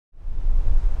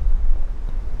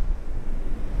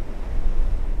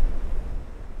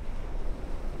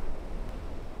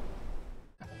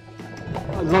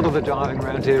lot of the diving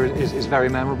around here is very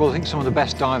memorable. I think some of the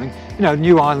best diving,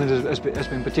 New Island has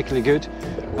been particularly good.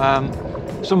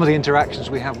 Some of the interactions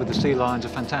we have with the sea lions are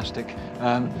fantastic.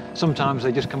 Sometimes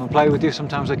they just come and play with you,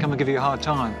 sometimes they come and give you a hard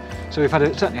time. So we've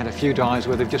certainly had a few dives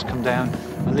where they've just come down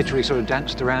and literally sort of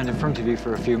danced around in front of you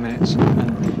for a few minutes,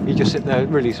 and you just sit there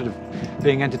really sort of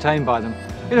being entertained by them.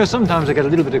 Sometimes they get a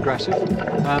little bit aggressive,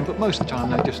 but most of the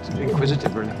time they're just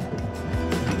inquisitive, really.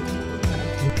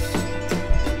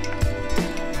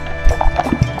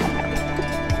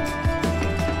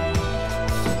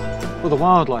 Well, the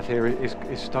wildlife here is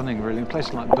stunning, really. In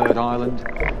places like Bird Island,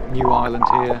 New Island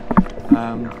here,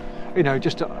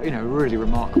 just really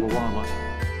remarkable wildlife.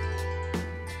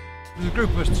 There's a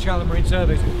group of us at Shallow Marine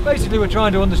Surveys. Basically, we're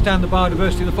trying to understand the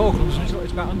biodiversity of the Falklands, and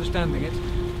it's about understanding it,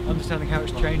 understanding how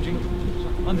it's changing,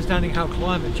 understanding how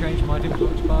climate change might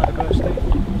influence biodiversity,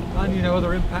 and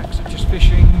other impacts such as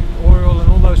fishing, oil,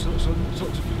 and all those sorts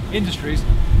of industries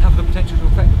have the potential to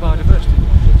affect the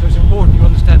biodiversity. So it's important you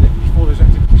understand it before those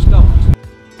activities start.